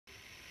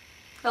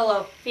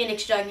Hello,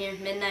 Phoenix Jug here,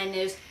 Midnight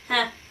News.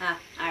 I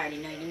already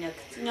know you know,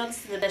 'cause you know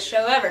this is the best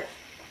show ever.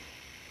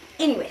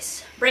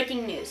 Anyways,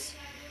 breaking news.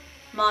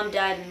 Mom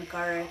died in a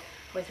car wreck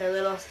with her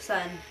little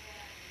son,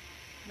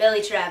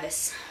 Billy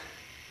Travis.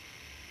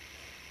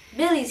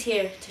 Billy's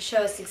here to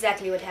show us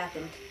exactly what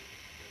happened.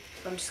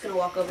 So I'm just going to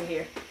walk over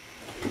here,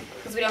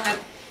 because we don't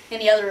have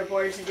any other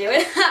reporters to do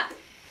it.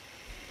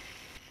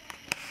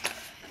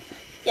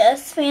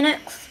 Yes,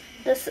 Phoenix.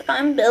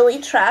 I'm Billy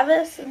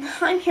Travis, and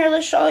I'm here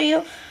to show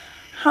you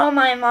how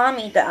my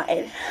mommy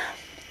died.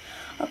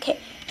 Okay,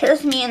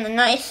 here's me in the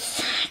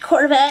nice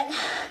Corvette,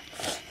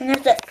 and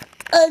there's that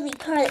ugly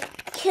car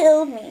that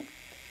killed me.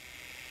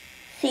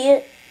 See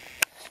it?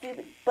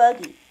 Stupid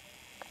buggy.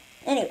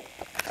 Anyway,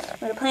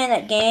 we were playing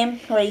that game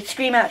where you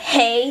scream out,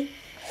 "Hey!"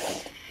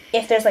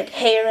 if there's like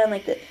hay around,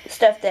 like the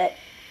stuff that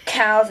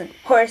cows and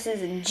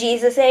horses and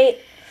Jesus ate,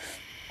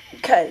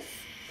 because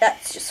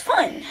that's just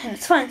fun, and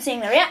it's fun seeing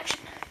the reaction.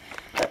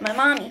 But my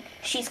mommy,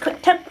 she's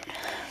quick-tempered,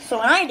 so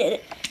when I did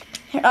it,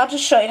 here, I'll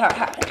just show you how it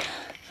happened.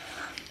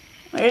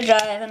 We're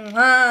driving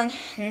along,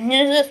 and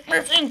here's this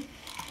person.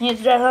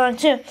 He's driving along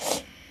too.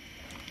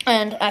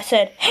 And I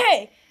said,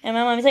 "Hey!" And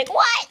my mommy's like,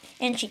 "What?"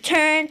 And she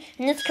turned,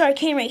 and this car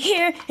came right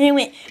here, and it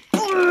went.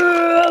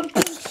 Oh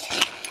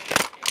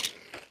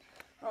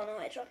no,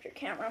 I dropped your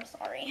camera. I'm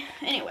sorry.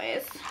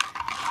 Anyways,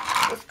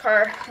 this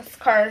car,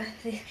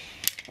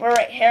 we're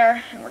right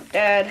here, and we're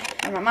dead,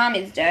 and my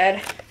mommy's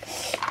dead.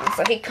 And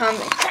so he comes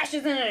and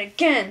crashes in it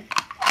again.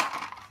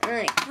 And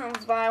then he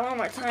comes by one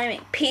more time and he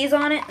pees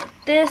on it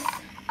like this,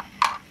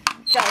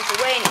 drives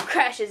away, and he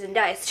crashes and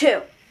dies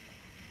too.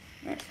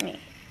 That's me,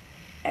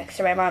 next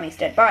to my mommy's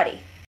dead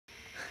body.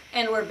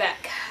 And we're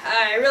back.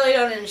 I really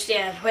don't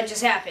understand what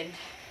just happened.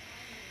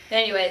 But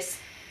anyways,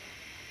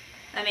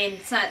 I mean,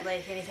 it's not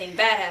like anything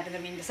bad happened. I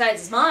mean,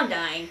 besides his mom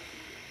dying,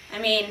 I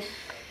mean,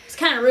 it's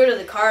kind of rude of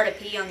the car to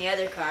pee on the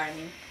other car. I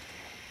mean,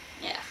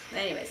 yeah, but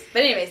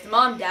anyways, the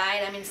mom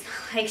died. I mean, it's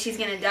not like she's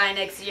gonna die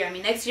next year. I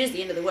mean, next year's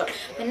the end of the world.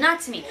 But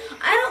not to me.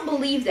 I don't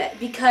believe that,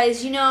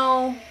 because, you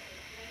know,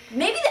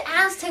 maybe the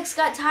Aztecs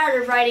got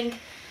tired of writing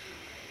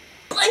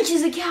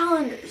bunches of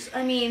calendars.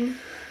 I mean,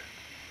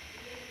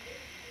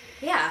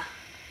 yeah.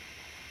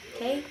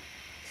 Okay?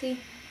 See?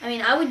 I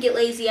mean, I would get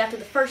lazy after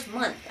the first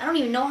month. I don't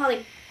even know how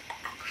they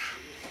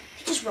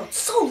just wrote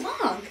so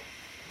long.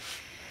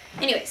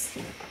 Anyways.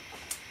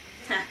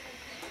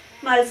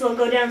 Might as well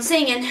go down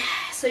singing.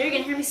 So you're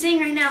going to hear me sing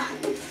right now.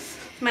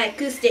 My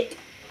acoustic.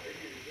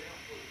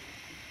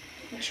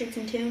 Make sure it's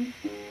in tune.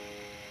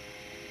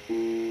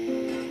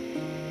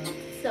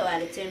 So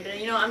out of tune, but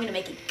you know, I'm going to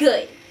make it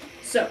good.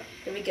 So,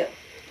 here we go.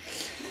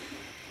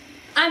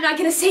 I'm not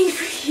going to sing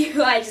for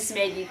you. I just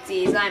made you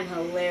tease. I'm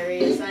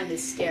hilarious. I'm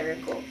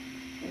hysterical.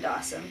 And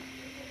awesome.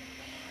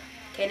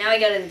 Okay, now we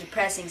go to the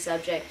depressing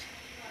subject.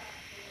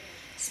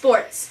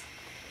 Sports.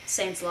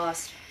 Saints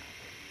lost.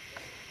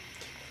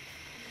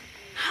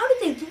 How did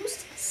they lose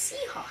to the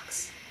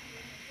Seahawks?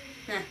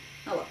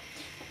 Oh well.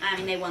 I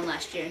mean, they won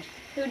last year.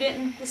 Who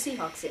didn't? The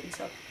Seahawks didn't,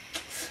 so.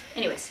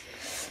 Anyways.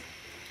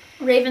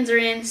 Ravens are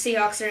in,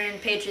 Seahawks are in,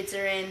 Patriots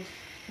are in,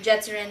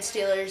 Jets are in,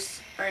 Steelers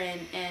are in,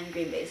 and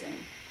Green Bay's in.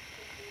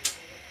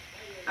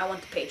 I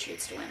want the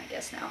Patriots to win, I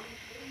guess, now.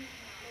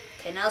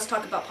 Okay, now let's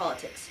talk about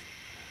politics.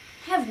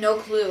 I have no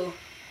clue.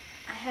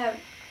 I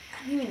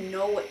don't even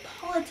know what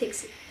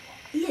politics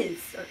is.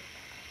 Or,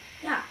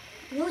 yeah,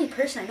 the only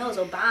person I know is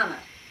Obama.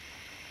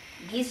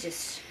 And he's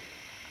just,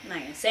 I'm not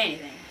going to say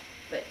anything,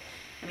 but,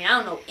 I mean, I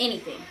don't know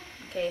anything,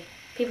 okay?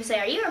 People say,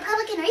 "Are you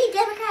Republican? Are you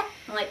Democrat?"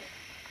 I'm like,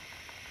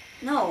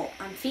 no,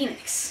 I'm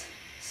Phoenix.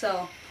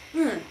 So,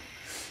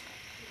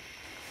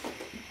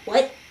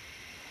 What?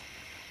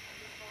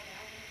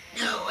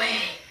 No way.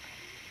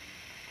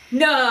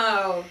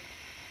 No!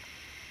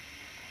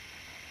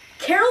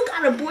 Carol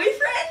got a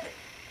boyfriend?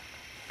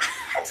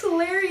 That's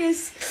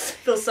hilarious.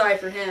 Feel sorry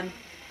for him.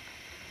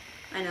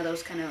 I know that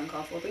was kind of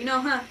uncalled for, but you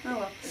know, Oh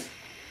well.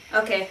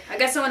 Okay, I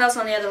got someone else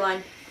on the other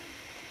line.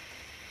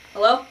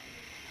 Hello?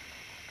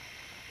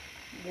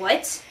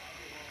 What?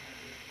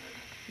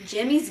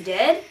 Jimmy's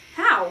dead?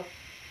 How?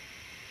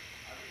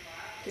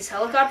 His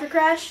helicopter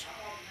crashed?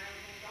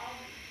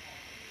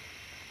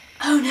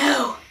 Oh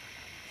no!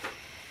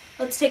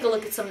 Let's take a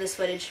look at some of this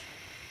footage.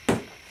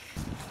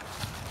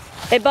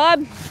 Hey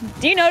Bob,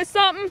 do you notice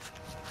something?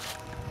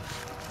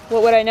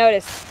 What would I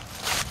notice?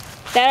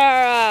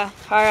 That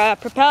our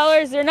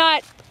propellers, they're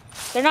not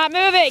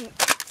moving.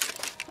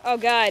 Oh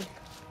God,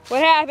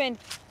 what happened?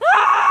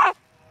 Ah!